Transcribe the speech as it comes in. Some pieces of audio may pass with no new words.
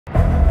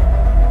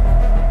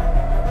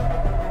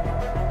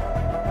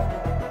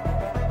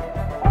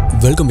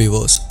Welcome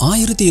viewers.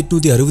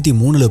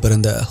 1863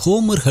 பிறந்த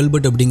Homer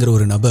Hilbert அப்படிங்கிற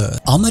ஒரு நபர்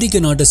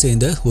அமெரிக்க நாட்டை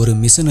சேர்ந்த ஒரு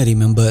மிஷனரி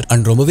மெம்பர்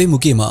அண்ட் ரொம்பவே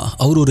முக்கியமா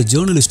அவர் ஒரு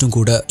ஜேர்னலிஸ்டும்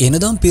கூட.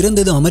 என்னதான்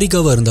பிறந்தது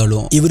அமெரிக்காவா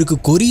இருந்தாலும் இவருக்கு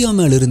கொரியா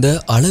மேல இருந்த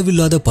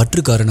அளவில்லாத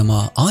பற்று காரணமா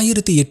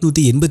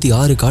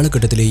 1886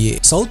 காலகட்டத்திலேயே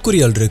சவுத்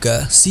கொரியாவில் இருக்க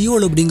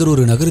சியோல் அப்படிங்கிற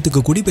ஒரு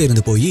நகரத்துக்கு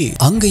குடிபெயர்ந்து போய்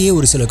அங்கேயே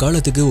ஒரு சில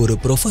காலத்துக்கு ஒரு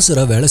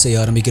ப்ரொஃபஸரா வேலை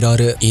செய்ய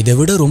ஆரம்பிக்கிறாரு. இதை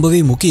விட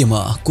ரொம்பவே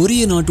முக்கியமா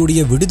கொரிய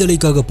நாட்டுடைய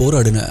விடுதலைக்காக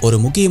போராடின ஒரு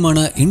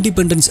முக்கியமான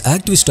இண்டிபெண்டன்ஸ்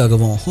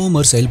ஆக்டிவிஸ்டாகவும்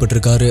ஹோமர் செயல்பட்டு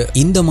இருக்காரு.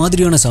 இந்த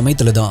மாதிரியான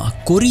சமயத்துல தான்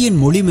கொரியன்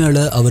மொழி மேல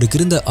அவருக்கு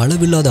இருந்த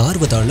அளவில்லாத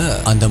ஆர்வத்தால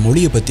அந்த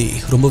மொழியை பத்தி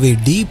ரொம்பவே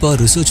டீப்பா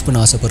ரிசர்ச் பண்ண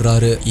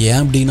ஆசைப்படுறாரு. ஏன்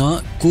அப்படின்னா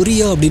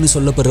கொரியா அப்படின்னு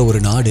சொல்லப்படுற ஒரு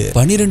நாடு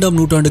 12ஆம்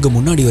நூற்றாண்டுக்கு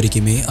முன்னாடி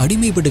வரைக்குமே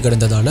அடிமைப்பட்டு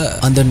கிடந்ததால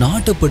அந்த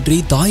நாட்டை பற்றி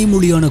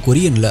தாய்மொழியான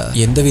கொரியன்ல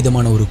எந்த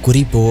விதமான ஒரு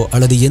குறிப்போ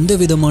அல்லது எந்த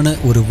விதமான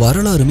ஒரு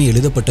வரலாறுமே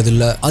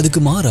எழுதப்பட்டதில்ல.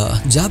 அதுக்கு மாறா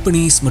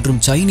ஜாப்பனீஸ் மற்றும்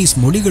சைனீஸ்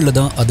மொழிகள்ல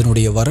தான்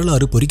அதனுடைய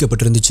வரலாறு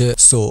பொறிக்கப்பட்டிருந்துச்சு.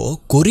 சோ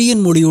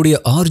கொரியன் மொழியுடைய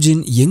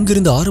ஆரிஜின்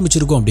எங்கிருந்து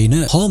ஆரம்பிச்சிருக்கும்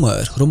அப்படின்னு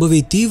ஹோமர் ரொம்பவே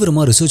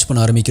தீவிரமா ரிசர்ச் பண்ண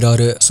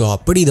ஆரம்பிக்கிறாரு. சோ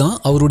அப்படிதான்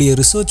அவருடைய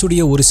ரிசர்ச்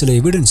உடைய ஒரு சில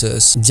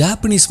எவிடன்சஸ்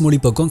ஜாப்பனீஸ் மொழி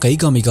பக்கம் கை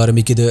காமிக்க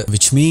ஆரம்பிக்குது.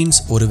 which means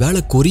ஒருவேளை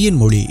கொரியன்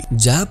மொழி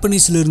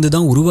ஜாப்பனீஸ்ல இருந்து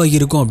தான் உருவாகி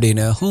இருக்கும்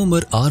அப்படின்னு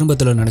ஹோமர்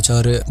ஆரம்பத்துல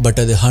நினைச்சாரு. பட்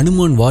அது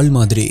ஹனுமான் வால்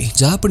மாதிரி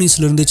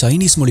ஜாப்பனீஸ்ல இருந்து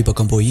சைனீஸ் மொழி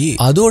பக்கம் போய்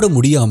அதோட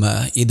முடியாம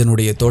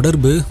இதனுடைய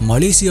தொடர்பு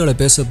மலேசியால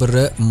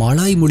பேசப்படுற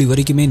மலாய் மொழி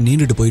வரைக்குமே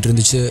நீண்டுட்டு போயிட்டு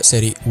இருந்துச்சு.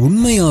 சரி,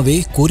 உண்மையாவே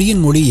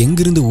கொரியன் மொழி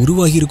எங்கிருந்து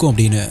உருவாகி இருக்கும்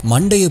அப்படின்னு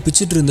மண்டைய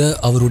பிச்சிட்டு இருந்த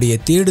அவருடைய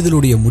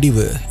தேடுதலுடைய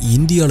முடிவு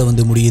இந்தியால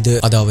வந்து முடியுது.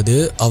 அதாவது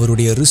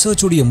அவருடைய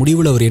ரிசர்ச் உடைய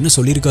முடிவுல அவர் என்ன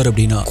சொல்லியிருக்காரு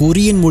அப்படின்னா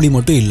கொரியன் மொழி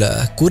மட்டும் இல்ல,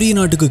 கொரிய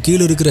நாட்டுக்கு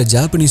கீழே இருக்கிற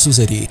ஜாப்பனீஸும்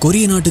சரி,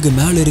 கொரிய நாட்டுக்கு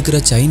மேல இருக்கிற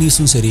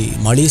சைனீஸும் சரி,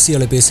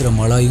 மலேசியால பேசுற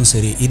மலாயும்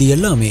சரி, இது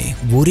எல்லாமே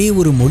ஒரே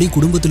ஒரு மொழி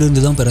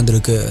குடும்பத்திலிருந்து தான்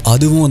பிறந்திருக்கு.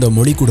 அதுவும் அந்த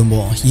மொழி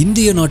குடும்பம்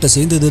இந்திய நாட்டை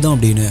சேர்ந்ததுதான்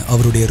அப்படின்னு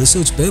அவருடைய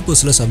ரிசர்ச்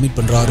பேப்பர்ஸ்ல சப்மிட்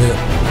பண்றாரு.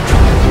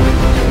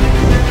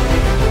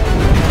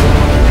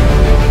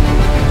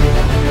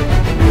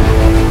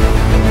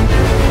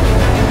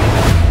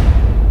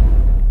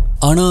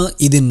 ஆனா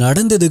இது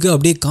நடந்ததுக்கு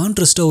அப்படியே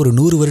கான்ட்ராஸ்டா ஒரு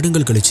 100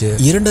 வருடங்கள் கழிச்சு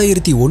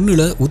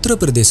 2001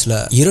 உத்தரப்பிரதேஷ்ல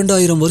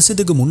 2000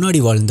 வருஷத்துக்கு முன்னாடி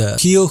வாழ்ந்த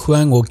ஹியோ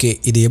ஹுவாங் ஓகே,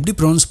 இது எப்படி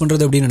ப்ரொனவுன்ஸ்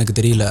பண்றது அப்படின்னு எனக்கு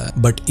தெரியல.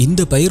 பட்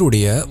இந்த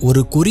பெயருடைய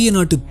ஒரு கொரிய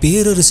நாட்டு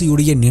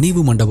பேரரசியுடைய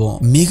நினைவு மண்டபம்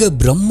மிக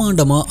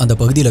பிரம்மாண்டமா அந்த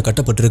பகுதியில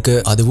கட்டப்பட்டிருக்கு.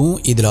 அதுவும்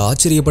இதுல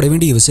ஆச்சரியப்பட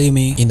வேண்டிய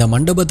விஷயமே இந்த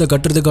மண்டபத்தை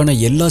கட்டுறதுக்கான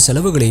எல்லா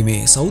செலவுகளையுமே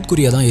சவுத்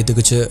கொரியா தான்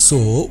ஏத்துக்குச்சு. சோ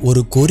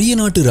ஒரு கொரிய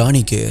நாட்டு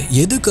ராணிக்கு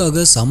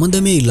எதுக்காக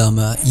சம்பந்தமே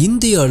இல்லாம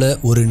இந்தியால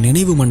ஒரு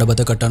நினைவு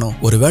மண்டபத்தை கட்டணும்?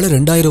 ஒருவேளை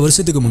 2000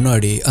 வருஷத்துக்கு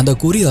முன்னாடி அந்த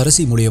கொரிய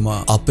அரசி மூலமா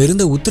அப்ப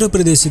இருந்த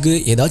உத்தரப்பிரதேசுக்கு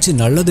ஏதாச்சும்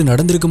நல்லது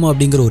நடந்திருக்குமா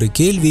அப்படிங்கிற ஒரு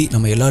கேள்வி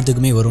நம்ம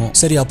எல்லாத்துக்குமே வரும்.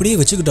 சரி, அப்படியே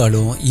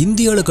வச்சுக்கிட்டாலும்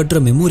இந்தியால கட்டுற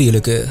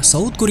மெமோரியலுக்கு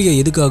சவுத் கொரியா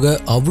எதுக்காக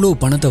அவ்வளவு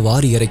பணத்தை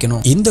வாரி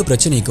இறைக்கணும்? இந்த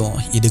பிரச்சனைக்கும்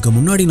இதுக்கு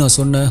முன்னாடி நான்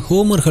சொன்ன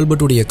ஹோமர்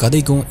ஹெல்பர்ட்டுடைய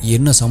கதைக்கும்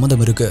என்ன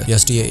சம்பந்தம் இருக்கு?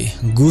 எஸ்டிஐ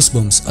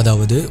கூஸ்பம்ஸ்,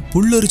 அதாவது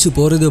புல்லரிச்சு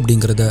போறது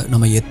அப்படிங்கறத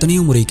நம்ம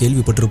எத்தனையோ முறை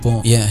கேள்விப்பட்டிருப்போம்.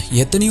 ஏன்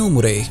எத்தனையோ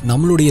முறை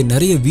நம்மளுடைய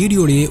நிறைய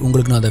வீடியோலயே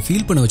உங்களுக்கு நான் அதை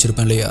ஃபீல் பண்ண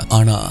வச்சிருப்பேன் இல்லையா?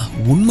 ஆனா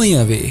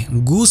உண்மையாவே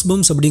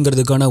கூஸ்பம்ஸ்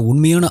அப்படிங்கிறதுக்கான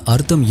உண்மையான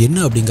அர்த்தம் என்ன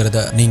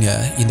அப்படிங்கறத நீங்க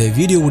இந்த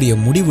வீடியோவுடைய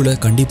முடிவுல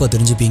கண்டிப்பா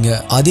தெரிஞ்சுப்பீங்க.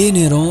 அதே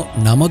நேரம்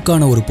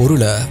நமக்கான ஒரு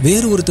பொருளை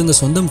வேறு ஒருத்தங்க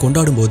சொந்தம்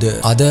கொண்டாடும் போது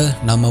அதை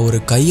நம்ம ஒரு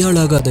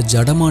கையாளாகாத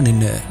ஜடமா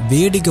நின்னு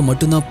வேடிக்கை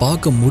மட்டும்தான்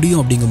பார்க்க முடியும்.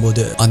 அப்படிங்கும்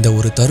போது அந்த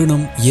ஒரு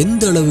தருணம்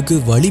எந்த அளவுக்கு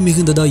வலி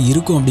மிகுந்ததா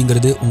இருக்கும்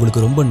அப்படிங்கிறது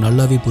உங்களுக்கு ரொம்ப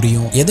நல்லாவே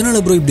புரியும்.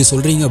 எதனால ப்ரோ இப்படி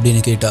சொல்றீங்க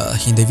அப்படின்னு கேட்டா,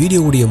 இந்த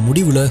வீடியோவுடைய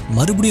முடிவுல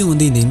மறுபடியும்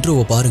வந்து இந்த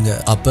இன்ட்ரோவை பாருங்க.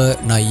 அப்ப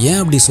நான்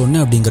ஏன் அப்படி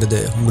சொன்னேன்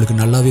அப்படிங்கிறது உங்களுக்கு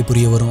நல்லாவே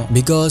புரிய வரும்.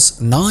 பிகாஸ்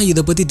நான்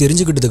இதை பத்தி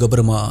தெரிஞ்சுக்கிட்டதுக்கு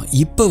அப்புறமா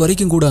இப்ப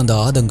வரைக்கும் கூட அந்த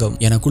ஆதங்கம்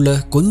எனக்குள்ள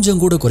கொஞ்சம்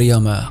கூட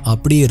குறையாம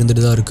அப்படியே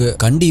இருந்துட்டு தான் இருக்கு.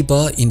 கண்டிப்பா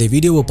இந்த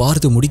வீடியோவை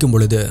பார்த்து முடிக்கும்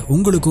பொழுது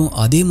உங்களுக்கும்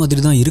அதே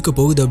மாதிரி தான் இருக்க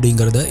போகுது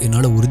அப்படிங்கறத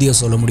என்னால உறுதியா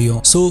சொல்ல முடியும்.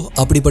 சோ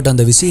அப்படிப்பட்ட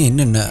அந்த விஷயம்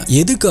என்னென்ன,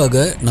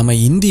 எதுக்காக நம்ம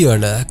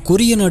இந்தியால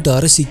கொரிய நாட்டு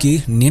அரசிக்கு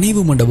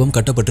நினைவு மண்டபம்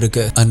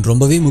கட்டப்பட்டிருக்கு, அண்ட்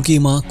ரொம்பவே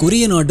முக்கியமா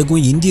கொரிய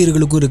நாட்டுக்கும்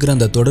இந்தியர்களுக்கும் இருக்கிற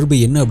அந்த தொடர்பு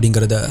என்ன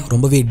அப்படிங்கறத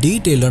ரொம்பவே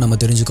டீடைலா நம்ம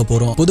தெரிஞ்சுக்க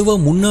போறோம். பொதுவா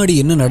முன்னாடி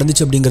என்ன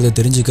நடந்துச்சு அப்படிங்கறத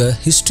தெரிஞ்சுக்க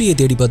ஹிஸ்டரியை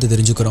தேடி பார்த்து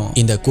தெரிஞ்சுக்கிறோம்.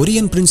 இந்த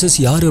கொரியன் பிரின்சஸ்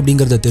யாரு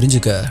அப்படிங்கறத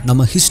தெரிஞ்சுக்க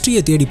நம்ம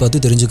ஹிஸ்டரியை தேடி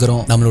பார்த்து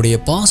தெரிஞ்சுக்கிறோம். நம்மளுடைய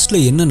பாஸ்ட்ல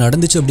என்ன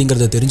நடந்துச்சு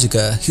அப்படிங்கறத தெரிஞ்சுக்க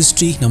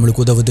ஹிஸ்டரி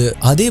நம்மளுக்கு உதவுது.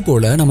 அதே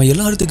போல நம்ம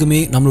எல்லாத்துக்குமே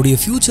நம்மளுடைய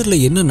ஃபியூச்சர்ல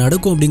என்ன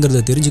நடக்கும்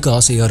அப்படிங்கறத தெரிஞ்சுக்க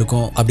ஆசையா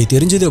இருக்கும். அப்படி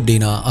தெரிஞ்சது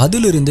அப்படின்னா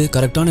அதுல இருந்து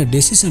கரெக்டான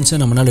டெசிஷன்ஸை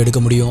நம்மளால எடுக்க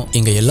முடியும்.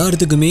 இங்க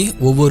எல்லாத்துக்குமே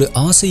ஒவ்வொரு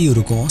ஆசையும்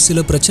இருக்கும்,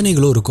 சில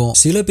பிரச்சனைகளும் இருக்கும்.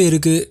 சில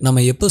பேருக்கு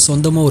நம்ம எப்ப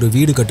சொந்தமா ஒரு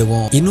வீடு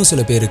கட்டுவோம், இன்னும்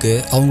சில பேருக்கு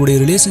அவங்களுடைய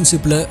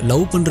ரிலேஷன்ஷிப்ல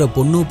லவ் பண்ற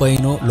பொண்ணோ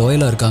பையனோ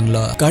லோயலா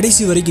இருக்காங்களா,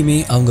 கடைசி வரைக்குமே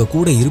அவங்க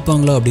கூட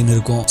இருப்பாங்களா அப்படின்னு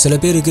இருக்கும். சில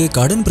பேருக்கு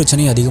கடன்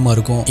பிரச்சனை அதிகமா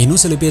இருக்கும்.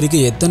 இன்னும் சில பேருக்கு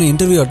எத்தனை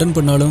இன்டர்வியூ அட்டெண்ட்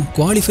பண்ணாலும்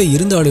குவாலிஃபை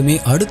இருந்தாலுமே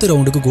அடுத்த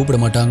ரவுண்டுக்கு கூப்பிட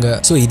மாட்டாங்க.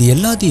 சோ இது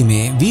எல்லாத்தையுமே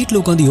வீட்ல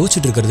உட்கார்ந்து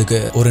யோசிச்சுட்டு இருக்கிறதுக்கு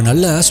ஒரு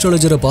நல்ல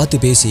ஆஸ்ட்ராலஜரை பார்த்து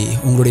பேசி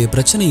உங்களுடைய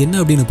பிரச்சனை என்ன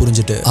அப்படின்னு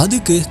புரிஞ்சுட்டு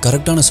அதுக்கு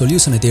கரெக்டான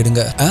சொல்யூஷனை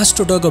தேடுங்க.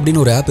 ஆஸ்ட்ரோடாக்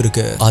அப்படின்னு ஒரு ஆப்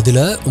இருக்கு. அதுல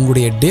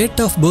உங்களுடைய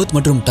டேட் ஆஃப் பர்த்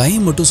மற்றும்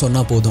டைம் மட்டும்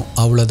சொன்னா போதும்,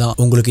 அவ்வளவுதான்.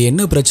 உங்களுக்கு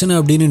என்ன பிரச்சனை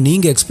அப்படின்னு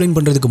நீங்க எக்ஸ்பிளைன்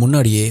பண்றதுக்கு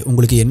முன்னாடியே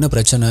உங்களுக்கு என்ன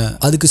பிரச்சனை,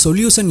 அதுக்கு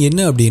சொல்யூஷன்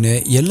என்ன அப்படின்னு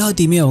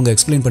எல்லாத்தையுமே அவங்க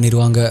எக்ஸ்பிளைன்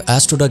பண்ணிடுவாங்க.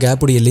 ஆஸ்ட்ரோடாக்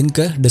ஆப் உடைய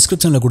லிங்க்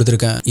டிஸ்கிரிப்ஷன்ல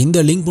கொடுத்திருக்கேன். இந்த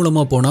லிங்க்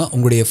மூலமா போனா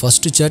உங்களுடைய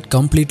first chat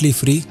completely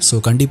free. So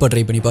கண்டிப்பா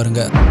ட்ரை பண்ணி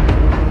பாருங்க.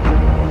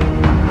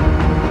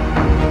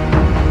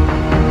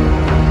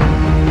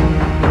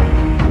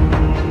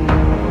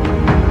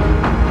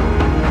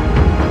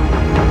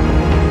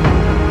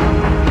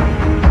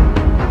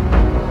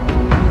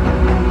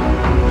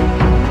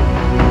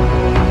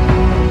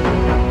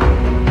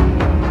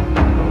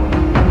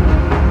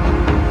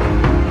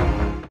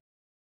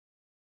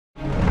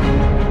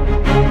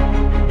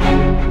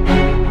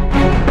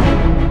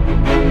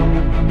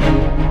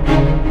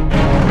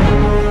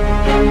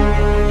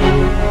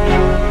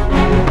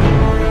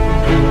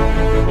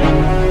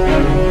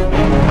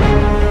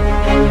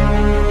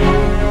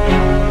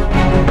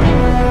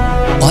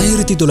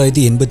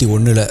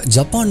 1981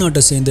 ஜப்பான்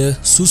நாட்டை சேர்ந்த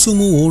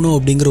சுசுமு ஓனோ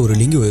அப்படிங்கிற ஒரு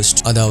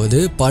லிங்குவிஸ்ட், அதாவது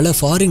பல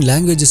ஃபாரின்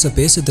லாங்குவேஜஸ்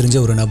பேச தெரிஞ்ச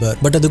ஒரு நபர்.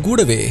 பட் அது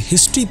கூடவே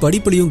ஹிஸ்டரி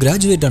படிப்படியும்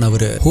கிராஜுவேட்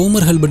ஆனவர்.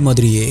 ஹோமர் ஹெல்பர்ட்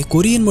மாதிரியே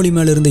கொரியன் மொழி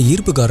மேல இருந்த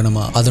ஈர்ப்பு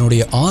காரணமா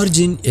அதனுடைய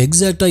ஆரிஜின்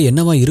எக்ஸாக்டா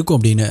என்னவா இருக்கும்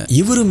அப்படின்னு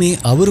இவருமே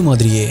அவர்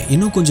மாதிரியே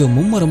இன்னும் கொஞ்சம்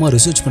மும்மரமா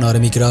ரிசர்ச் பண்ண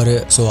ஆரம்பிக்கிறாரு.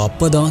 சோ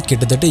அப்பதான்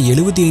கிட்டத்தட்ட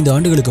 75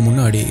 ஆண்டுகளுக்கு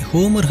முன்னாடி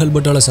ஹோமர்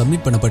ஹெல்பர்ட்டால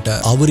சப்மிட் பண்ணப்பட்ட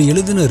அவர்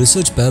எழுதின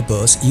ரிசர்ச்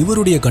பேப்பர்ஸ்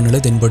இவருடைய கண்ணுல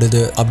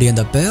தென்படுது. அப்படி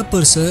அந்த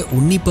பேப்பர்ஸை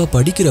உன்னிப்பா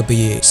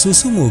படிக்கிறப்பயே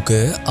சுசுமுக்கு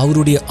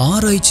அவருடைய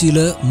ஆராய்ச்சியில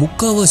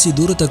முக்காவாசி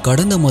தூரத்தை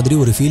கடந்த மாதிரி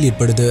ஒரு ஃபீல்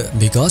ஏற்படுது.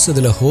 பிகாஸ்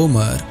அதுல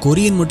ஹோமர்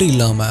கொரியன் மட்டும்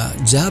இல்லாம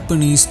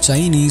ஜாப்பனீஸ்,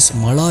 சைனீஸ்,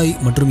 மலாய்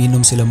மற்றும்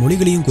இன்னும் சில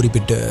மொழிகளையும்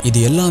குறிப்பிட்டு இது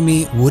எல்லாமே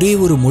ஒரே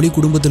ஒரு மொழி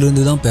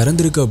குடும்பத்திலிருந்து தான்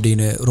பிறந்திருக்கு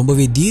அப்படின்னு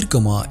ரொம்பவே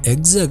தீர்க்கமா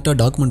எக்ஸாக்டா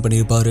டாக்குமெண்ட்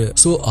பண்ணியிருப்பாரு.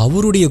 சோ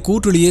அவருடைய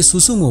கூற்றுலயே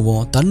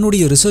சுசுமுவும்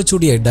தன்னுடைய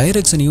ரிசர்ச்சுடைய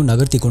டைரக்ஷனையும்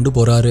நகர்த்தி கொண்டு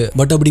போறாரு.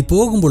 பட் அப்படி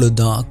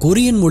போகும்பொழுதுதான்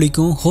கொரியன்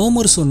மொழிக்கும்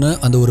ஹோமர் சொன்ன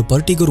அந்த ஒரு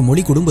பர்டிகுலர்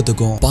மொழி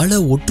குடும்பத்துக்கும்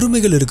பல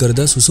ஒற்றுமைகள்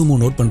இருக்கிறத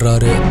சுசுமு நோட்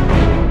பண்றாரு.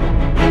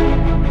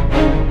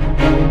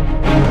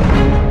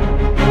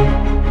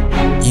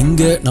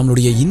 இங்க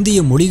நம்மளுடைய இந்திய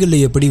மொழிகள்ல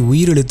எப்படி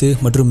உயிரெழுத்து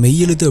மற்றும்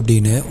மெய்யெழுத்து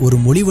அப்படின்னு ஒரு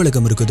மொழி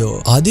வழக்கம் இருக்குதோ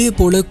அதே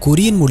போல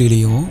கொரியன்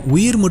மொழியிலையும்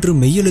உயிர் மற்றும்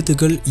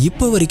மெய்யெழுத்துக்கள்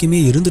இப்ப வரைக்குமே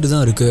இருந்துட்டு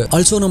தான் இருக்கு.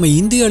 ஆல்சோ நம்ம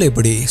இந்தியால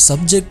எப்படி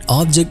சப்ஜெக்ட்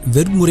ஆப்ஜெக்ட்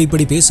வெர்ப்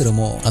முறைப்படி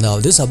பேசுறோமோ,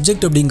 அதாவது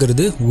சப்ஜெக்ட்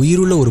அப்படிங்கிறது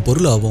உயிருள்ள ஒரு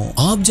பொருளாகவும்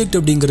ஆப்ஜெக்ட்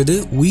அப்படிங்கிறது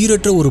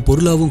உயிரற்ற ஒரு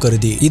பொருளாகவும்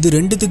கருதி இது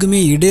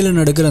ரெண்டுத்துக்குமே இடையில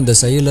நடக்கிற அந்த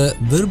செயலை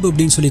வெர்ப்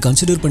அப்படின்னு சொல்லி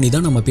கன்சிடர் பண்ணி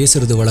தான் நம்ம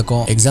பேசுறது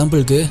வழக்கம்.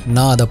 எக்ஸாம்பிளுக்கு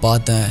நான் அதை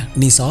பார்த்தேன்,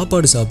 நீ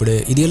சாப்பாடு சாப்பிடு,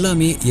 இது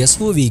எல்லாமே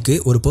SOVக்கு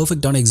ஒரு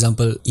பெர்ஃபெக்டான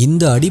எக்ஸாம்பிள்.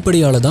 இந்த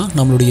அடிப்படையால தான்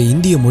நம்மளுடைய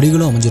இந்திய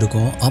மொழிகளும்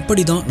அமைஞ்சிருக்கும்.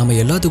 அப்படிதான் நம்ம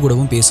எல்லாத்து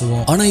கூடவும்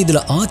பேசுவோம். ஆனா இதுல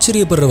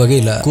ஆச்சரியப்படுற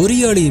வகையில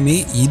கொரியாலையுமே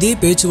இதே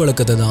பேச்சு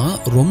வழக்கத்தை தான்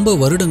ரொம்ப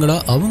வருடங்களா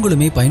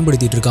அவங்களுமே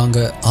பயன்படுத்திட்டு இருக்காங்க.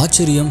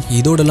 ஆச்சரியம்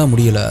இதோடலாம்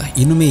முடியல.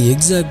 இன்னுமே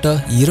எக்ஸாக்டா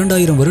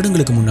 2000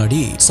 வருடங்களுக்கு முன்னாடி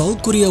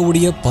சவுத்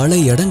கொரியாவுடைய பல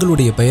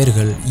இடங்களுடைய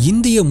பெயர்கள்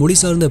இந்திய மொழி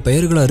சார்ந்த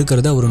பெயர்களா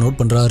இருக்கிறத அவர் நோட்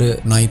பண்றாரு.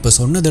 நான் இப்ப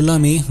சொன்னது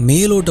எல்லாமே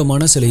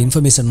மேலோட்டமான சில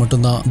இன்ஃபர்மேஷன்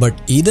மட்டும்தான். பட்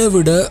இதை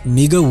விட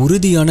மிக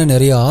உறுதியான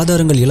நிறைய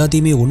ஆதாரங்கள்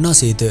எல்லாத்தையுமே ஒன்னா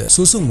சேர்த்து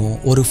சுசுமு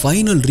ஒரு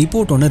ஃபைனல்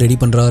ரிப்போர்ட் ஒன்னு ரெடி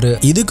பண்றாரு.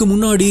 இதுக்கு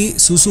முன்னாடி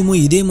சுசுமு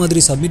இதே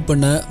மாதிரி சப்மிட்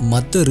பண்ண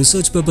மத்த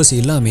ரிசர்ச் பேப்பர்ஸ்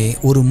எல்லாமே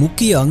ஒரு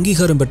முக்கிய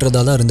அங்கீகாரம்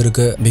பெற்றதா தான்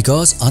இருந்திருக்கு.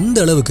 பிகாஸ் அந்த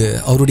அளவுக்கு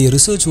அவருடைய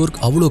ரிசர்ச்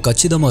ஒர்க் அவ்வளவு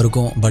கச்சிதமா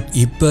இருக்கும். பட்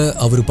இப்ப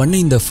அவர் பண்ண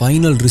இந்த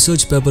ஃபைனல்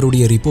ரிசர்ச்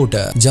பேப்பருடைய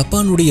ரிப்போர்ட்டை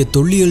ஜப்பானுடைய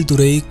தொல்லியல்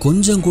துறை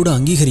கொஞ்சம் கூட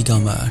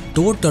அங்கீகரிக்காம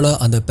டோட்டலா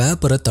அந்த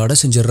பேப்பரை தடை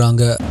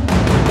செஞ்சிடறாங்க.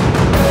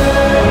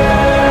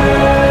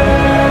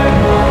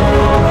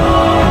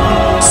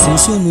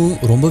 சுசுமு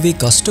ரொம்பவே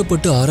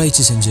கஷ்டப்பட்டு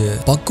ஆராய்ச்சி செஞ்சு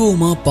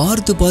பக்குவமா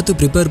பார்த்து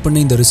ப்ரிப்பேர் பண்ண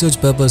இந்த ரிசர்ச்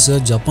பேப்பர்ஸை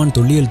ஜப்பான்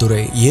தொல்லியல்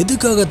துறை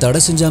எதுக்காக தடை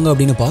செஞ்சாங்க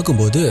அப்படின்னு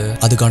பார்க்கும்போது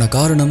அதுக்கான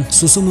காரணம்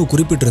சுசுமு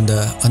குறிப்பிட்டிருந்த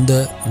அந்த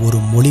ஒரு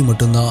மொழி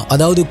மட்டும்தான்.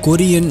 அதாவது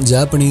கொரியன்,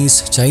 ஜாப்பனீஸ்,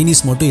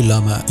 சைனீஸ் மட்டும்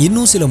இல்லாம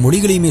இன்னும் சில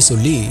மொழிகளையுமே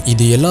சொல்லி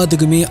இது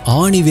எல்லாத்துக்குமே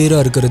ஆணி வேறா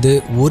இருக்கிறது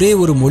ஒரே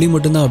ஒரு மொழி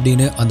மட்டும்தான்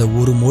அப்படின்னு அந்த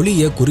ஒரு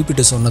மொழியை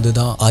குறிப்பிட்டு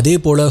சொன்னதுதான். அதே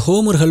போல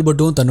ஹோமர்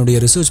ஹெல்பர்ட்டும் தன்னுடைய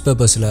ரிசர்ச்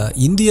பேப்பர்ஸ்ல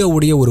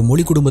இந்தியாவுடைய ஒரு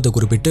மொழி குடும்பத்தை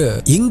குறிப்பிட்டு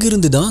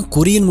இங்கிருந்து தான்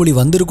கொரியன் மொழி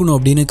வந்திருக்கணும்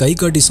அப்படின்னு கை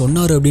காட்டி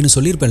சொன்னாரு அப்படின்னு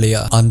சொல்லியிருப்பேன்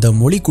இல்லையா. அந்த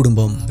மொழி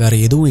குடும்பம் வேற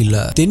எதுவும் இல்ல,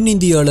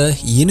 தென்னிந்தியால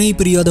இணை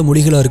பிரியாத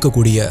மொழிகளா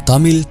இருக்கக்கூடிய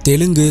தமிழ்,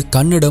 தெலுங்கு,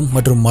 கன்னடம்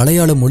மற்றும்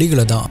மலையாள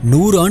மொழிகளை தான்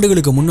 100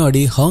 ஆண்டுகளுக்கு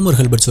முன்னாடி ஹோமர்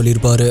ஹெல்பர்ட்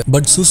சொல்லியிருப்பாரு.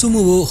 பட்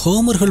சுசுமுவோ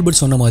ஹோமர் ஹெல்பர்ட்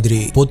சொன்ன மாதிரி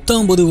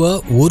பொத்தாம் பொதுவா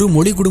ஒரு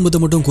மொழி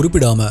குடும்பத்தை மட்டும்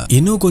குறிப்பிடாம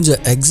இன்னும்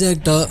கொஞ்சம்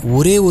எக்ஸாக்டா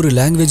ஒரே ஒரு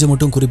லாங்குவேஜை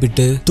மட்டும்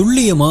குறிப்பிட்டு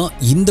துல்லியமா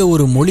இந்த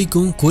ஒரு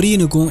மொழிக்கும்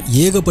கொரியனுக்கும்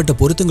ஏகப்பட்ட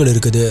பொருத்தங்கள்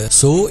இருக்குது.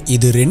 சோ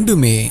இது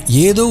ரெண்டுமே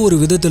ஏதோ ஒரு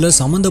விதத்துல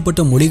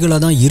சம்பந்தப்பட்ட மொழிகளா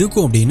தான்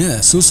இருக்கும் அப்படின்னு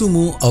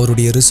சுசுமு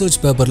அவருடைய ரிசர்ச்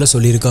பேப்பர்ல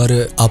சொல்லியிருக்காரு.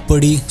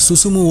 அப்படி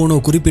சுசுமு ஓனோ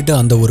குறிப்பிட்ட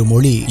அந்த ஒரு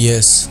மொழி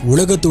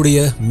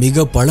உலகத்துடைய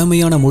மிக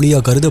பழமையான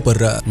மொழியா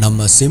கருதப்படுற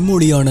நம்ம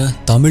செம்மொழியான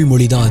தமிழ்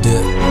மொழி தான் அது.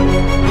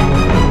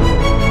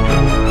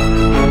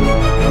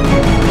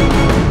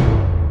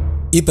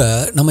 இப்ப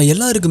நம்ம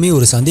எல்லாருக்குமே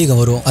ஒரு சந்தேகம்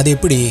வரும், அது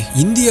எப்படி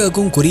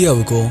இந்தியாவுக்கும்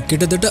கொரியாவுக்கும்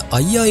கிட்டத்தட்ட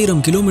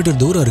 5000 கிலோமீட்டர்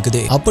தூரம்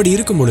இருக்குது. அப்படி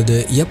இருக்கும் பொழுது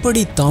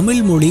எப்படி தமிழ்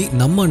மொழி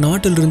நம்ம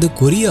நாட்டிலிருந்து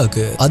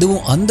கொரியாவுக்கு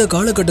அதுவும் அந்த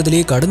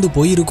காலகட்டத்திலேயே கடந்து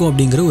போயிருக்கும்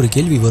அப்படிங்கிற ஒரு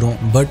கேள்வி வரும்.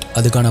 பட்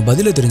அதுக்கான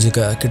பதில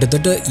தெரிஞ்சுக்க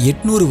கிட்டத்தட்ட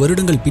 800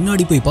 வருடங்கள்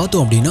பின்னாடி போய்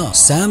பார்த்தோம் அப்படின்னா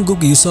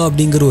சாம்குக் யுசா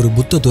அப்படிங்கிற ஒரு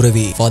புத்த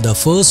துறவி ஃபார் த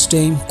ஃபர்ஸ்ட்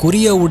டைம்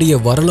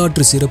கொரியாவுடைய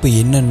வரலாற்று சிறப்பு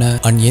என்னென்ன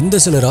அண்ட்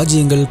எந்த சில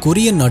ராஜ்யங்கள்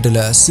கொரியன்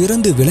நாட்டுல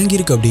சிறந்து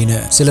விளங்கியிருக்கு அப்படின்னு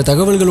சில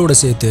தகவல்களோட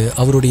சேர்த்து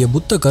அவருடைய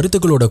புத்த கருத்து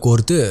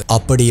கோர்த்து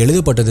அப்படி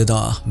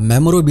எழுதப்பட்டதுதான்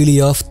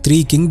மெமரோபிலியா ஆஃப் 3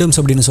 கிங்டம்ஸ்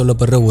அப்படின்னு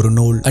சொல்லப்படுற ஒரு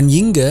நூல். அண்ட்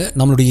இங்க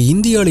நம்மளுடைய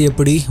இந்தியால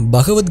எப்படி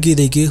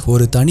பகவத்கீதைக்கு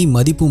ஒரு தனி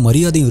மதிப்பும்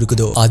மரியாதையும்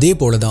இருக்குதோ அதே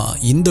போலதான்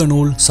இந்த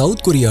நூல்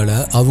சவுத் கொரியால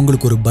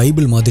அவங்களுக்கு ஒரு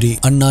பைபிள் மாதிரி.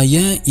 அண்ட் நான்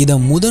ஏன் இதை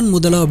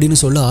முதலா அப்படின்னு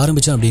சொல்ல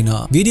ஆரம்பிச்சேன் அப்படின்னா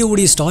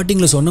வீடியோவுடைய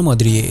ஸ்டார்டிங்ல சொன்ன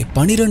மாதிரியே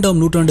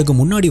 12ஆம் நூற்றாண்டுக்கு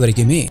முன்னாடி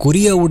வரைக்குமே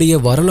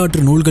கொரியாவுடைய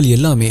வரலாற்று நூல்கள்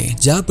எல்லாமே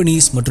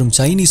ஜாப்பனீஸ் மற்றும்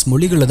சைனீஸ்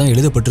மொழிகள்ல தான்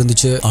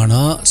எழுதப்பட்டிருந்துச்சு.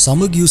 ஆனா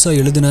சமுக் யூசா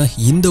எழுதின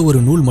இந்த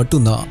ஒரு நூல்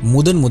மட்டும்தான்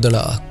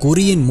முதலா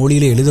கொரியன்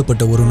மொழியில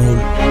எழுதப்பட்ட ஒரு நூல்.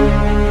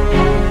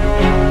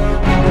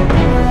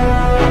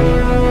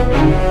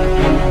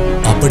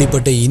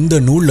 அப்படிப்பட்ட இந்த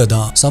நூல்ல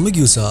தான்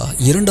சமகியூசா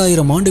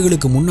 2000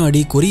 ஆண்டுகளுக்கு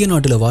முன்னாடி கொரிய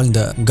நாட்டுல வாழ்ந்த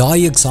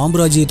காயக்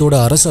சாம்ராஜ்யத்தோட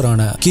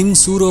அரசரான கிங்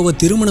சூரோவை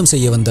திருமணம்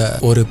செய்ய வந்த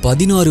ஒரு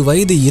 16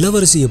 வயது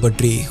இளவரசியை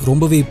பற்றி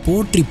ரொம்பவே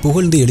போற்றி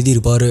புகழ்ந்து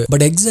எழுதியிருப்பாரு.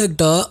 பட்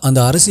எக்ஸாக்டா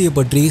அந்த அரசியை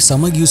பற்றி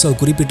சமகியூசா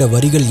குறிப்பிட்ட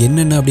வரிகள்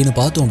என்னென்ன அப்படின்னு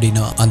பார்த்தோம்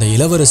அப்படின்னா, அந்த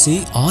இளவரசி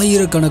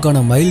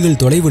ஆயிரக்கணக்கான மைல்கள்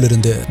தொலைவில்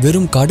இருந்து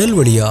வெறும் கடல்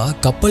வழியா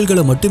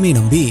கப்பல்களை மட்டுமே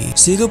நம்பி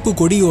சிகப்பு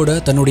கொடியோட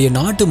தன்னுடைய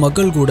நாட்டு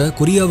மக்கள் கூட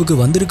கொரியாவுக்கு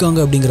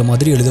வந்திருக்காங்க அப்படிங்கிற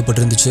மாதிரி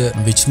எழுதப்பட்டிருந்துச்சு.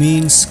 which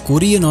means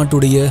கொரிய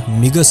நாட்டுடைய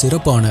மிக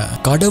சிறப்பான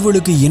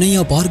கடவுளுக்கு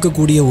இணையா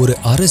பார்க்கக்கூடிய ஒரு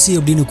அரசி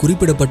அப்படின்னு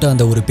குறிப்பிடப்பட்ட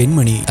அந்த ஒரு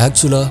பெண்மணி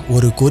ஆக்சுவலா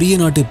ஒரு கொரிய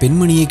நாட்டு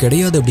பெண்மணியே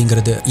கிடையாது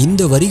அப்படிங்கிறது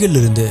இந்த வரிகள்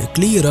இருந்து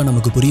கிளியரா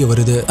நமக்கு புரிய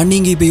வருது.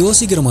 நீங்க இப்ப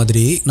யோசிக்கிற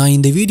மாதிரி நான்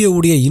இந்த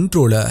வீடியோவுடைய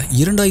இன்ட்ரோல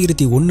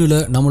 2001ல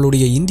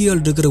நம்மளுடைய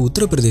இந்தியாவில் இருக்கிற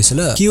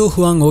உத்தரப்பிரதேசல கியோ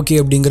ஹுவாங் ஓகே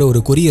அப்படிங்கிற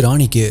ஒரு கொரிய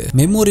ராணிக்கு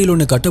மெமோரியல்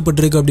ஒன்னு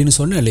கட்டப்பட்டிருக்கு அப்படின்னு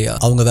சொன்னேன் இல்லையா?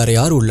 அவங்க வேற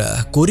யாரும் இல்ல,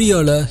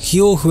 கொரியால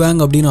ஹியோ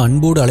ஹுவாங் அப்படின்னு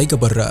அன்போடு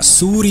அழைக்கப்படுற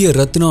சூரிய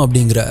ரத்னா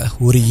அப்படிங்கிற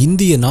ஒரு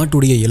இந்திய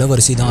நாட்டுடைய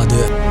இளவரசி தான் அது.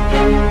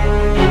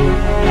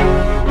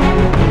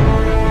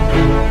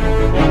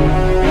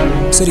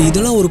 சரி,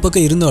 இதெல்லாம் ஒரு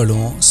பக்கம்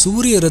இருந்தாலும்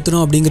சூரிய ரத்னா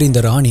அப்படிங்கிற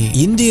இந்த ராணி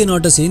இந்திய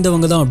நாட்டை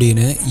சேர்ந்தவங்க தான்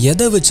அப்படின்னு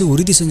எதை வச்சு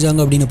உறுதி செஞ்சாங்க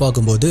அப்படின்னு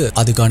பார்க்கும்போது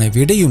அதுக்கான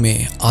விடையுமே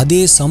அதே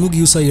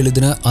சமகியூசா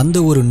எழுதின அந்த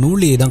ஒரு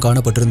நூலையே தான்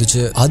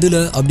காணப்பட்டிருந்துச்சு.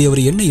 அதுல அப்படி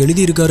அவர் என்ன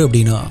எழுதியிருக்காரு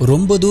அப்படின்னா,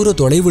 ரொம்ப தூர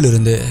தொலைவில்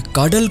இருந்து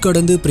கடல்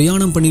கடந்து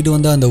பிரயாணம் பண்ணிட்டு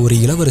வந்த அந்த ஒரு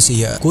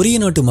இளவரசிய கொரிய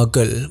நாட்டு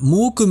மக்கள்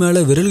மூக்கு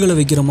மேல விரல்களை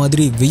வைக்கிற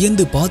மாதிரி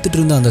வியந்து பார்த்துட்டு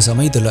இருந்த அந்த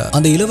சமயத்துல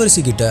அந்த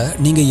இளவரசி கிட்ட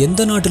நீங்க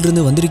எந்த நாட்டில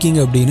இருந்து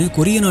வந்திருக்கீங்க அப்படின்னு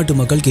கொரிய நாட்டு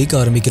மக்கள்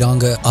கேட்க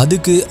ஆரம்பிக்கிறாங்க.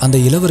 அதுக்கு அந்த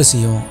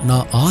இளவரசியும்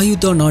நான்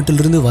ஆயுதா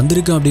நாட்டிலிருந்து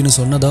வந்திருக்கேன் அப்படின்னு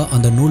சொன்னதா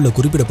அந்த நூல்ல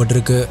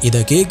குறிப்பிடப்பட்டிருக்கு. இதை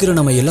கேட்கிற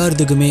நம்ம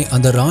எல்லாத்துக்குமே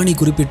அந்த ராணி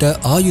குறிப்பிட்ட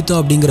ஆயுதா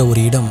அப்படிங்கிற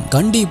ஒரு இடம்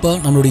கண்டிப்பா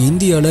நம்மளுடைய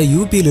இந்தியால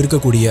யூபியில்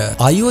இருக்கக்கூடிய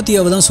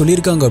அயோத்தியாவை தான்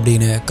சொல்லியிருக்காங்க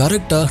அப்படின்னு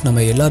கரெக்டா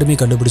நம்ம எல்லாருமே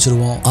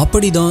கண்டுபிடிச்சிருவோம்.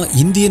 அப்படிதான்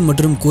இந்தியன்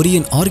மற்றும்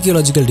கொரியன்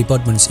ஆர்கியாலஜிக்கல்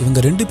டிபார்ட்மெண்ட்ஸ்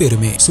இவங்க ரெண்டு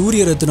பேருமே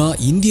சூரிய ரத்னா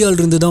இந்தியால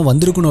இருந்து தான்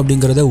வந்திருக்கணும்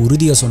அப்படிங்கறத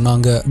உறுதியா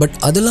சொன்னாங்க. பட்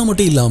அதெல்லாம்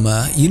மட்டும் இல்லாம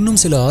இன்னும்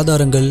சில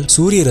ஆதாரங்கள்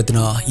சூரிய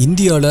ரத்னா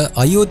இந்தியால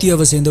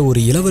அயோத்தியாவை சேர்ந்த ஒரு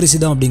இளவரசி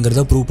தான்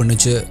அப்படிங்கறத ப்ரூவ்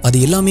பண்ணுச்சு. அது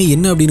எல்லாமே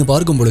என்ன அப்படின்னு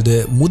பார்க்கும் பொழுது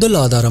முதல்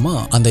ஆதாரமா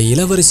அந்த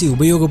இளவரசி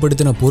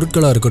உபயோகப்படுத்தின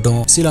பொருட்களா இருக்கட்டும்,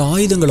 சில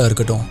ஆயுதங்களா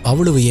இருக்கட்டும்,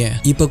 அவ்வளவு ஏன்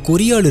இப்ப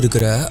கொரியால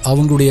இருக்கிற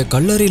அவங்களுடைய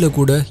கல்லறையில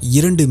கூட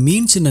 2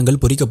 மீன்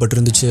சின்னங்கள்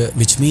பொறிக்கப்பட்டிருந்துச்சு.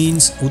 which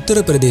means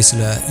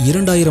உத்தரப்பிரதேசல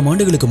 2000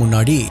 ஆண்டுகளுக்கு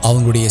முன்னாடி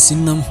அவங்களுடைய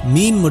சின்னம்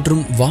மீன்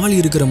மற்றும் வாள்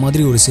இருக்கிற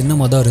மாதிரி ஒரு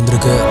சின்னமா தான்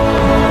இருந்திருக்கு.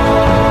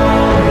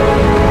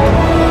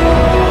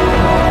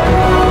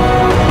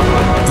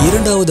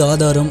 இரண்டாவது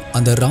ஆதாரம்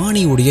அந்த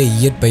ராணியுடைய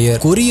இயற்பெயர்.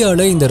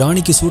 கொரியால இந்த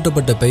ராணிக்கு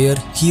சூட்டப்பட்ட பெயர்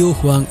ஹியோ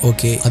ஹுவாங்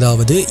ஓகே.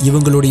 அதாவது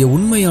இவங்களுடைய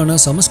உண்மையான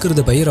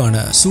சமஸ்கிருத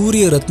பெயரான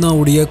சூரிய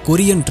ரத்னாவுடைய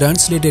கொரியன்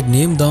டிரான்ஸ்லேட்டட்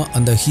நேம் தான்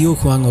அந்த ஹியோ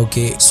ஹுவாங்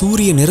ஓகே.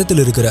 சூரிய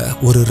நிறத்தில் இருக்கிற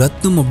ஒரு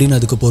ரத்னம் அப்படின்னு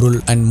அதுக்கு பொருள்.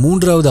 அண்ட்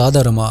மூன்றாவது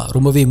ஆதாரமா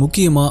ரொம்பவே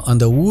முக்கியமா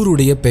அந்த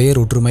ஊருடைய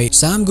பெயர் ஒற்றுமை.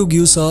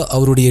 சமகியூசா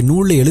அவருடைய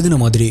நூல்ல எழுதின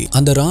மாதிரி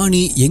அந்த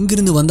ராணி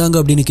எங்கிருந்து வந்தாங்க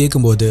அப்படின்னு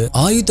கேட்கும்போது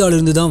ஆயுத்தால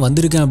இருந்து தான்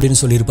வந்திருக்கேன்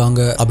அப்படின்னு சொல்லியிருப்பாங்க.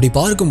 அப்படி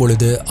பார்க்கும்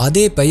பொழுது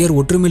அதே பெயர்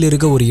ஒற்றுமையில்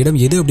இருக்க ஒரு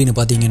இடம் எது அப்படின்னு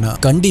பாத்தீங்கன்னா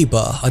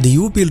கண்டிப்பா அது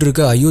யூபியில்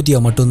இருக்க அயோத்தியா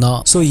மட்டும்தான்.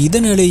 சோ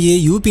இதனாலேயே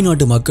யூபி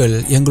நாட்டு மக்கள்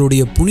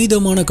எங்களுடைய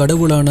புனிதமான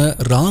கடவுளான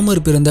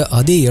ராமர் பிறந்த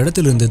அதே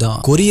இடத்துல இருந்து தான்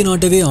கொரிய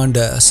நாட்டவே ஆண்ட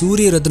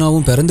சூரிய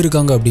ரத்னாவும்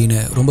பிறந்திருக்காங்க அப்படின்னு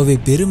ரொம்பவே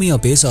பெருமையா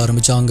பேச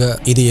ஆரம்பிச்சாங்க.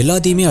 இது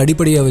எல்லாத்தையுமே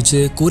அடிப்படையா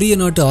வச்சு கொரிய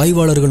நாட்டு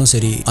ஆய்வாளர்களும்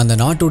சரி அந்த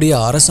நாட்டுடைய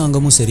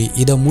அரசாங்கமும் சரி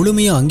இதை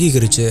முழுமையா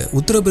அங்கீகரிச்சு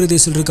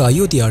உத்தரப்பிரதேசத்தில் இருக்க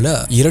அயோத்தியால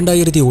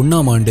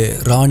 2001ஆம் ஆண்டு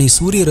ராணி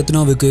சூரிய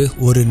ரத்னாவுக்கு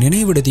ஒரு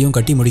நினைவிடத்தையும்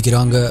கட்டி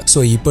முடிக்கிறாங்க.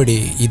 சோ இப்படி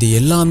இது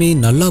எல்லாமே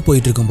நல்லா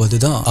போயிட்டு இருக்கும்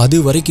போதுதான் அது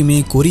வரைக்குமே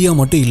கொரியா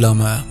மட்டும்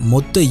இல்லாம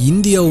மொத்த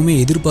இந்தியாவுமே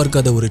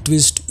எதிர்பார்க்காத ஒரு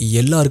ட்விஸ்ட்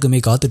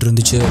எல்லாருக்குமே காத்துட்டு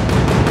இருந்துச்சு.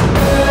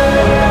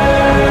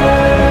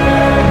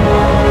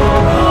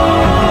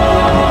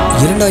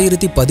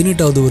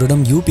 2018வது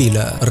வருடம் யூபியில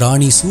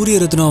ராணி சூரிய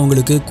ரத்னா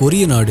அவங்களுக்கு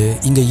கொரிய நாடு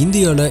இங்க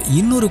இந்தியால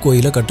இன்னொரு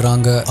கோயில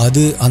கட்டுறாங்க.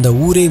 அது அந்த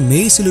ஊரே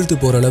மெய் சிலிர்த்து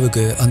போற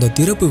அளவுக்கு அந்த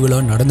திறப்பு விழா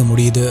நடந்து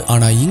முடியுது.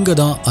 ஆனா இங்க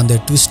தான் அந்த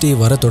ட்விஸ்டே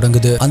வர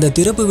தொடங்குது. அந்த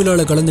திறப்பு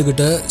விழால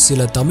கலந்துகிட்ட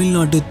சில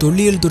தமிழ்நாட்டு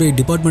தொல்லியல் துறை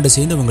டிபார்ட்மெண்ட்டை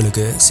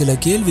சேர்ந்தவங்களுக்கு சில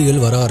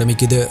கேள்விகள் வர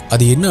ஆரம்பிக்குது.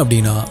 அது என்ன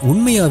அப்படின்னா,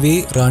 உண்மையாவே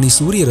ராணி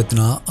சூரிய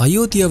ரத்னா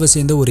அயோத்தியாவை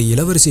சேர்ந்த ஒரு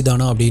இளவரசி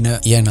தானா அப்படின்னு.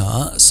 ஏன்னா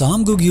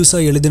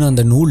சமகியூசா எழுதின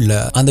அந்த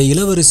நூல்ல அந்த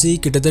இளவரசி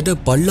கிட்டத்தட்ட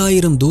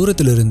 10,000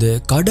 தூரத்திலிருந்து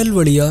கடல்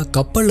வழியா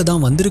கப்பல்ல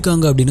தான்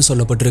வந்திருக்காங்க அப்படின்னு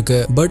சொல்லப்பட்டிருக்கு.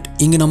 பட்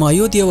இங்க நம்ம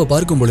அயோத்தியாவை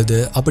பார்க்கும் பொழுது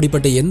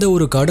அப்படிப்பட்ட எந்த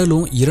ஒரு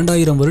கடலும்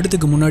 2000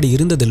 வருடத்துக்கு முன்னாடி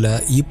இருந்ததில்ல,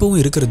 இப்பவும்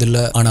இருக்கிறது இல்ல.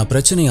 ஆனா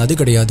பிரச்சனை அது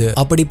கிடையாது.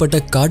 அப்படிப்பட்ட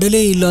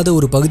கடலே இல்லாத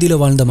ஒரு பகுதியில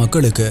வாழ்ந்த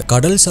மக்களுக்கு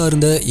கடல்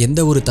சார்ந்த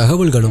எந்த ஒரு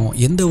தகவல்களும்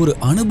எந்த ஒரு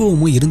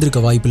அனுபவமும்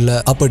இருந்திருக்க வாய்ப்பில்லை.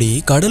 அப்படி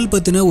கடல்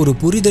பத்தின ஒரு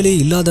புரிதலே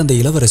இல்லாத அந்த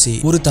இளவரசி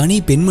ஒரு தனி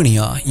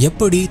பெண்மணியா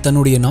எப்படி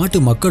தன்னுடைய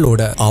நாட்டு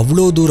மக்களோட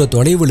அவ்வளோ தூர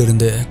தொலைவில்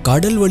இருந்து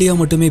கடல் வழியா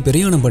மட்டுமே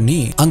பிரயாணம் பண்ணி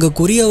அங்க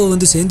கொரியாவை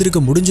வந்து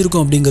சேர்ந்திருக்க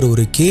முடிஞ்சிருக்கும் அப்படிங்கிற அப்படிங்கிற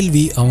ஒரு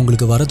கேள்வி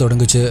அவங்களுக்கு வர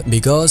தொடங்குச்சு.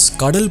 பிகாஸ்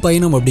கடல்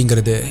பயணம்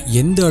அப்படிங்கிறது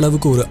எந்த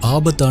அளவுக்கு ஒரு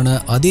ஆபத்தான,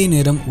 அதே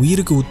நேரம்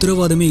உயிருக்கு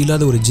உத்தரவாதமே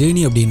இல்லாத ஒரு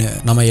ஜேர்னி அப்படின்னு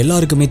நம்ம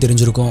எல்லாருக்குமே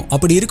தெரிஞ்சிருக்கும்.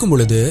 அப்படி இருக்கும்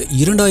பொழுது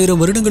 2000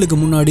 வருடங்களுக்கு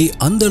முன்னாடி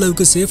அந்த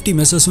அளவுக்கு சேஃப்டி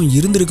மெஷர்ஸும்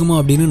இருந்திருக்குமா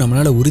அப்படின்னு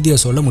நம்மளால உறுதியா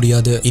சொல்ல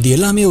முடியாது. இது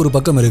எல்லாமே ஒரு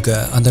பக்கம் இருக்க,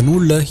 அந்த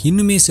நூல்ல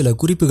இன்னுமே சில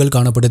குறிப்புகள்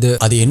காணப்படுது.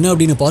 அது என்ன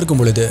அப்படின்னு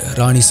பார்க்கும் பொழுது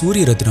ராணி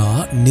சூரியரத்னா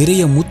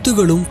நிறைய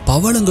முத்துகளும்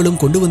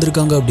பவளங்களும் கொண்டு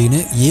வந்திருக்காங்க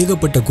அப்படின்னு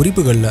ஏகப்பட்ட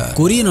குறிப்புகள்ல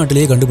கொரிய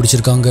நாட்டிலேயே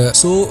கண்டுபிடிச்சிருக்காங்க.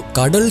 சோ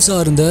கடல்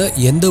சார்ந்த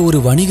எந்த ஒரு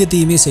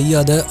வணிகத்தையுமே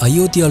செய்யாத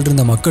அயோத்தியால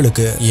இருந்த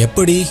மக்களுக்கு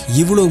எப்படி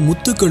இவ்வளவு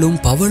முத்துக்களும்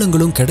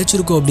பவளங்களும்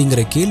கிடைச்சிருக்கோம்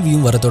அப்படிங்கிற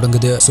கேள்வியும் வர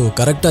தொடங்குது. சோ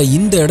கரெக்டா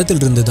இந்த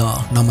இடத்துல இருந்து தான்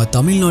நம்ம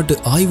தமிழ்நாட்டு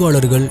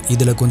ஆய்வாளர்கள்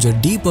இதுல கொஞ்சம்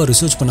டீப்பா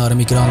ரிசர்ச் பண்ண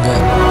ஆரம்பிக்கிறாங்க.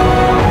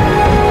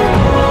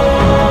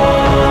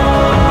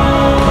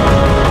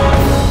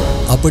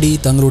 அப்படி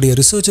தங்களுடைய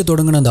ரிசர்ச்சை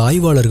தொடங்கின அந்த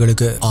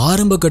ஆய்வாளர்களுக்கு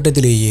ஆரம்ப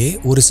கட்டத்திலேயே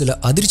ஒரு சில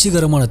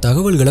அதிர்ச்சிகரமான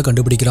தகவல்களை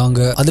கண்டுபிடிக்கிறாங்க.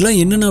 அதெல்லாம்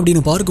என்னென்ன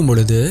அப்படின்னு பார்க்கும்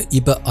பொழுது,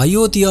 இப்ப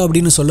அயோத்தியா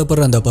அப்படின்னு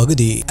சொல்லப்படுற அந்த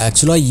பகுதி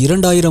ஆக்சுவலா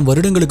 2000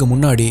 வருடங்களுக்கு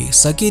முன்னாடி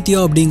சகேத்தியா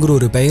அப்படிங்கிற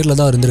ஒரு பெயர்ல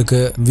தான்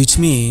இருந்திருக்கு. விச்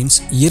மீன்ஸ்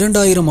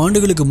 2000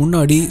 ஆண்டுகளுக்கு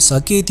முன்னாடி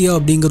சகேத்தியா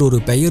அப்படிங்கிற ஒரு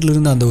பெயர்ல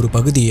இருந்த அந்த ஒரு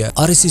பகுதியை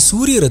அரசி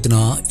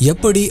சூரியரத்னா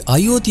எப்படி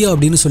அயோத்தியா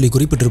அப்படின்னு சொல்லி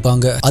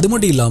குறிப்பிட்டிருப்பாங்க. அது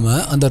மட்டும் இல்லாம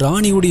அந்த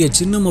ராணியுடைய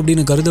சின்னம்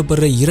அப்படின்னு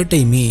கருதப்படுற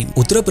இரட்டை மீன்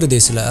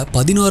உத்தரப்பிரதேசல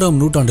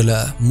 16ஆம் நூற்றாண்டுல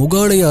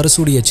முகாலய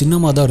அரசுடைய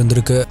சின்னமா தான்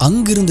இருந்திருக்கு.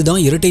 அங்கிருந்து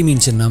தான் இரட்டை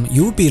மீன் சின்னம்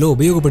யூபியில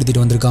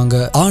உபயோகப்படுத்திட்டு வந்திருக்காங்க.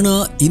 ஆனா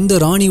இந்த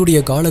ராணியுடைய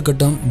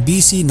காலகட்டம்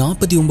BC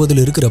 49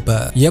 இருக்கிறப்ப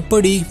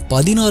எப்படி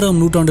 16ஆம்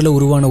நூற்றாண்டுல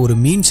உருவான ஒரு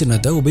மீன்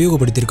சின்னத்தை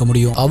உபயோகப்படுத்திருக்க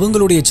முடியும்?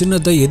 அவங்களுடைய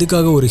சின்னத்தை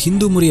எதுக்காக ஒரு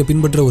ஹிந்து முறையை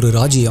பின்பற்ற ஒரு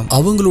ராஜ்யம்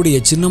அவங்களுடைய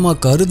சின்னமா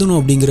கருதணும்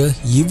அப்படிங்கிற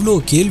இவ்ளோ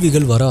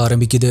கேள்விகள் வர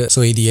ஆரம்பிக்குது.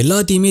 சோ இது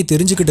எல்லாத்தையுமே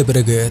தெரிஞ்சுக்கிட்ட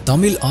பிறகு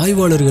தமிழ்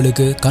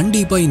ஆய்வாளர்களுக்கு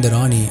கண்டிப்பா இந்த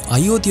ராணி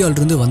அயோத்தியால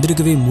இருந்து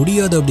வந்திருக்கவே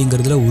முடியாது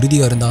அப்படிங்கறதுல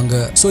உறுதியா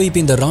இருந்தாங்க. சோ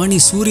இப்ப இந்த ராணி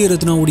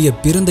சூரியரத்னாவுடைய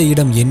பிறந்த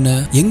இடம் என்ன,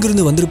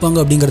 எங்கிருந்து வந்திருப்பாங்க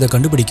அப்படிங்கறத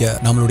கண்டுபிடிக்க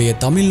நம்மளுடைய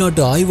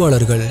தமிழ்நாட்டு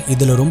ஆய்வாளர்கள்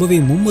இதுல ரொம்பவே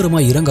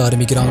மும்முரமா இறங்க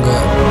ஆரம்பிக்கிறாங்க.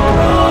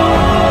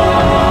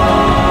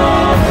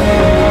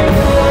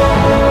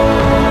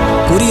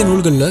 கொரிய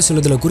நூல்கள்ல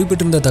சிலதுல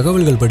குறிப்பிட்டிருந்த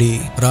தகவல்கள் படி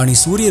ராணி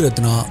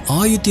சூரியரத்னா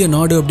ஆயுத்திய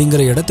நாடு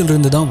அப்படிங்கிற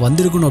இடத்திலிருந்து தான்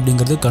வந்திருக்கணும்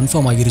அப்படிங்கிறது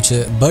கன்ஃபார்ம் ஆகிருச்சு.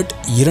 பட்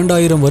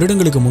 2000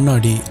 வருடங்களுக்கு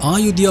முன்னாடி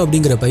ஆயுத்தியா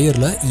அப்படிங்கிற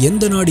பெயர்ல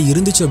எந்த நாடு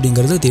இருந்துச்சு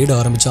அப்படிங்கறத தேட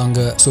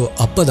ஆரம்பிச்சாங்க. சோ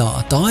அப்பதான்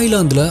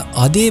தாய்லாந்துல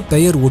அதே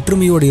பெயர்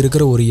ஒற்றுமையோடு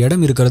இருக்கிற ஒரு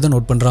இடம் இருக்கிறத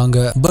நோட்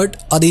பண்றாங்க. பட்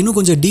அதை இன்னும்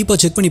கொஞ்சம் டீப்பா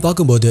செக் பண்ணி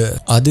பார்க்கும்போது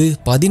அது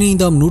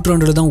 15ஆம்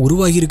நூற்றாண்டுல தான்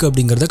உருவாகி இருக்கு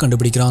அப்படிங்கறத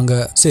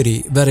கண்டுபிடிக்கிறாங்க. சரி,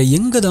 வேற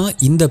எங்க தான்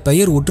இந்த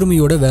பெயர்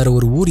ஒற்றுமையோட வேற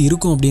ஒரு ஊர்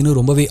இருக்கும் அப்படின்னு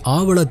ரொம்பவே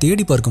ஆவலா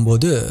தேடி பார்க்கும்போது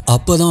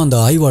அப்பதான் அந்த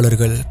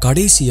ஆய்வாளர்கள்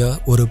கடைசியா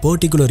ஒரு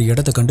பர்டிகுலர்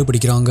இடத்தை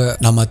கண்டுபிடிக்கிறாங்க.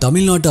 நம்ம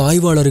தமிழ்நாட்டு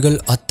ஆய்வாளர்கள்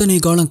அத்தனை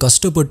காலம்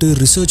கஷ்டப்பட்டு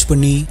ரிசர்ச்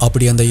பண்ணி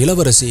அப்படி அந்த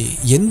இளவரசி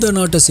எந்த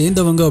நாட்டை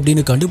சேர்ந்தவங்க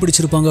அப்படின்னு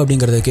கண்டுபிடிச்சிருப்பாங்க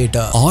அப்படிங்கறத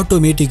கேட்டா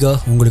ஆட்டோமேட்டிக்கா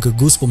உங்களுக்கு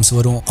கூஸ் பம்ப்ஸ்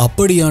வரும்.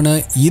 அப்படியான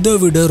இதை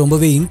விட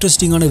ரொம்பவே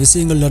இன்ட்ரெஸ்டிங்கான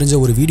விஷயங்கள் நிறைஞ்ச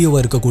ஒரு வீடியோவா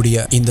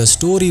இருக்கக்கூடிய இந்த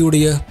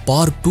ஸ்டோரியுடைய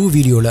பார்ட் 2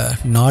 வீடியோல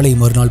நாளை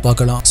மறுநாள்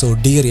பார்க்கலாம். சோ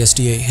டியர்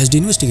STA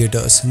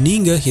இன்வெஸ்டிகேட்டர்ஸ்,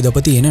 நீங்க இதை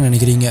பத்தி என்ன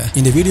நினைக்கிறீங்க?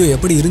 இந்த வீடியோ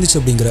எப்படி இருந்துச்சு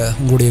அப்படிங்கிற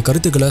உங்களுடைய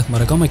கருத்துக்களை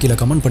மறக்காம கீழே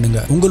கமெண்ட் பண்ணுங்க.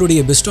 உங்களுடைய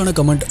பெஸ்டான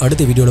கமெண்ட்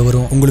அடுத்த வீடியோல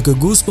வரும். உங்களுக்கு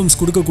கூஸ் பம்ப்ஸ்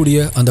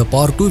கொடுக்கக்கூடிய அந்த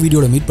பார்ட் 2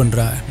 வீடியோல மீட்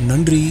பண்றேன்.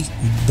 நன்றி,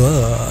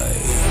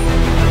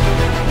 பாய்.